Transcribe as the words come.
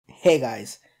Hey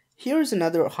guys, here's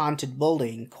another haunted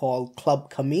building called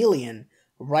Club Chameleon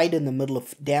right in the middle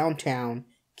of downtown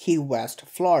Key West,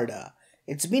 Florida.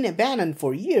 It's been abandoned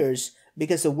for years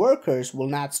because the workers will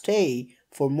not stay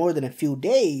for more than a few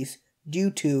days due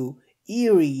to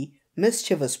eerie,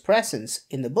 mischievous presence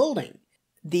in the building.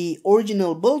 The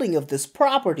original building of this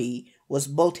property was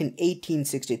built in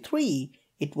 1863.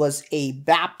 It was a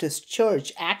Baptist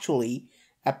church actually.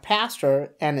 A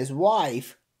pastor and his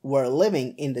wife were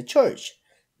living in the church.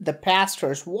 The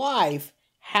pastor's wife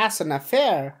has an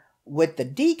affair with the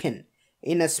deacon.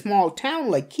 In a small town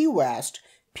like Key West,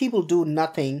 people do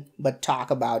nothing but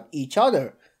talk about each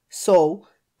other. So,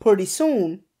 pretty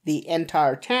soon, the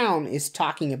entire town is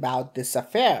talking about this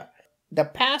affair. The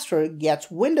pastor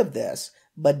gets wind of this,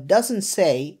 but doesn't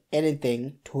say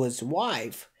anything to his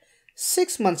wife.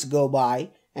 6 months go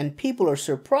by, and people are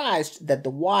surprised that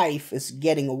the wife is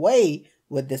getting away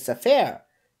with this affair.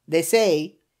 They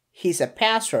say, he's a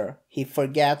pastor, he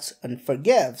forgets and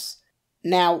forgives.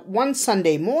 Now, one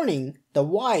Sunday morning, the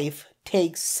wife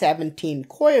takes 17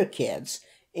 choir kids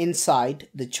inside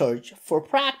the church for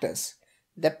practice.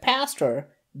 The pastor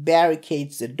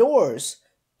barricades the doors,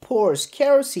 pours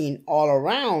kerosene all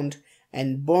around,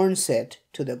 and burns it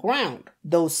to the ground.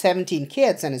 Those 17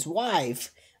 kids and his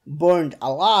wife burned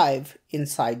alive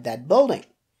inside that building.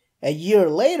 A year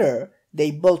later,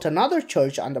 they built another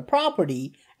church on the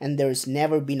property, and there's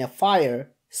never been a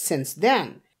fire since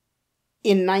then.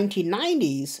 In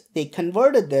 1990s, they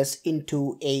converted this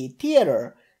into a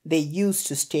theater they used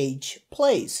to stage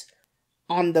plays.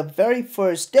 On the very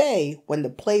first day, when the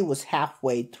play was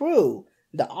halfway through,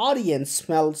 the audience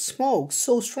smelled smoke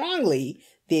so strongly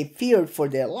they feared for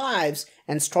their lives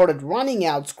and started running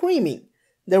out screaming.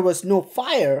 There was no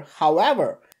fire,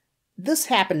 however. This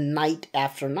happened night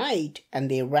after night,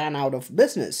 and they ran out of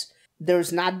business.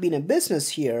 There's not been a business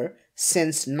here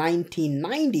since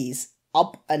 1990s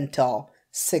up until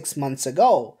 6 months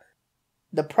ago.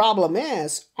 The problem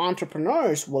is,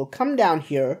 entrepreneurs will come down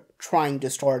here trying to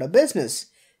start a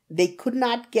business. They could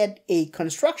not get a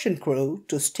construction crew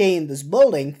to stay in this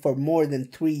building for more than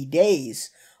 3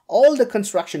 days. All the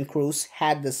construction crews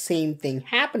had the same thing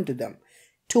happen to them.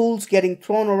 Tools getting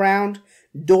thrown around,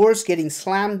 doors getting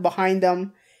slammed behind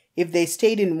them. If they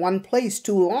stayed in one place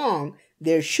too long,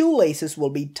 their shoelaces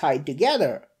will be tied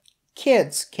together.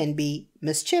 Kids can be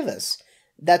mischievous.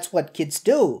 That's what kids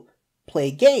do,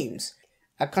 play games.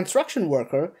 A construction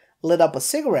worker lit up a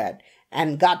cigarette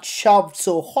and got shoved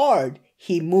so hard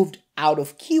he moved out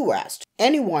of Key West.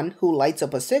 Anyone who lights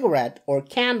up a cigarette or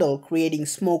candle creating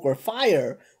smoke or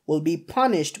fire will be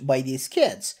punished by these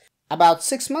kids. About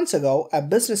 6 months ago, a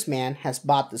businessman has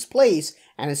bought this place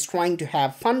and is trying to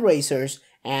have fundraisers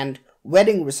and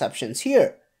wedding receptions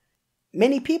here.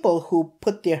 Many people who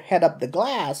put their head up the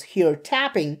glass hear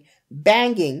tapping,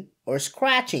 banging, or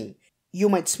scratching. You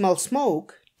might smell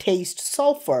smoke, taste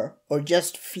sulfur, or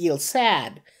just feel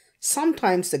sad.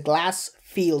 Sometimes the glass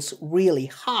feels really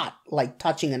hot, like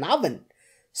touching an oven.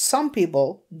 Some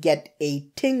people get a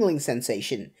tingling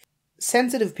sensation.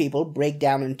 Sensitive people break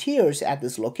down in tears at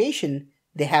this location.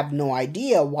 They have no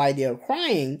idea why they are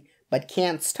crying, but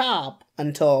can't stop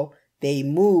until they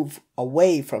move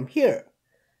away from here.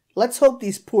 Let's hope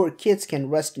these poor kids can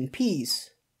rest in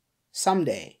peace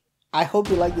someday. I hope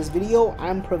you like this video.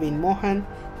 I'm Praveen Mohan.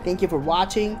 Thank you for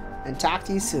watching and talk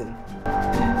to you soon.